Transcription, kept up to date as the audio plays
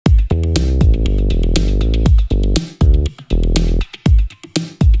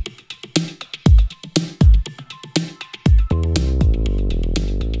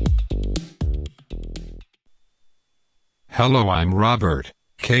Hello, I'm Robert,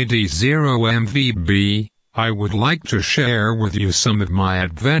 KD0MVB. I would like to share with you some of my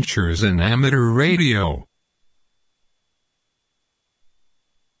adventures in amateur radio.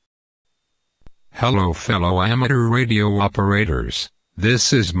 Hello fellow amateur radio operators,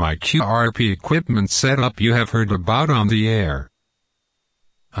 this is my QRP equipment setup you have heard about on the air.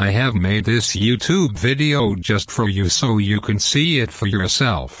 I have made this YouTube video just for you so you can see it for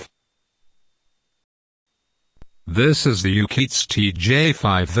yourself. This is the Youkits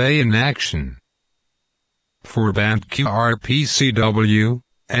TJ5A in action. 4-band QRP CW,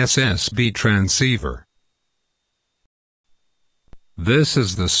 SSB transceiver. This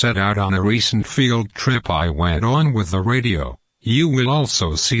is the setup on a recent field trip I went on with the radio. You will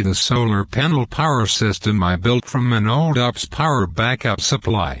also see the solar panel power system I built from an old UPS power backup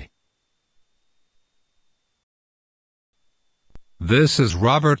supply. This is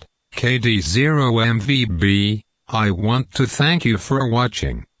Robert, KD0MVB. I want to thank you for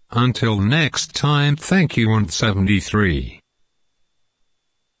watching. Until next time, thank you and 73.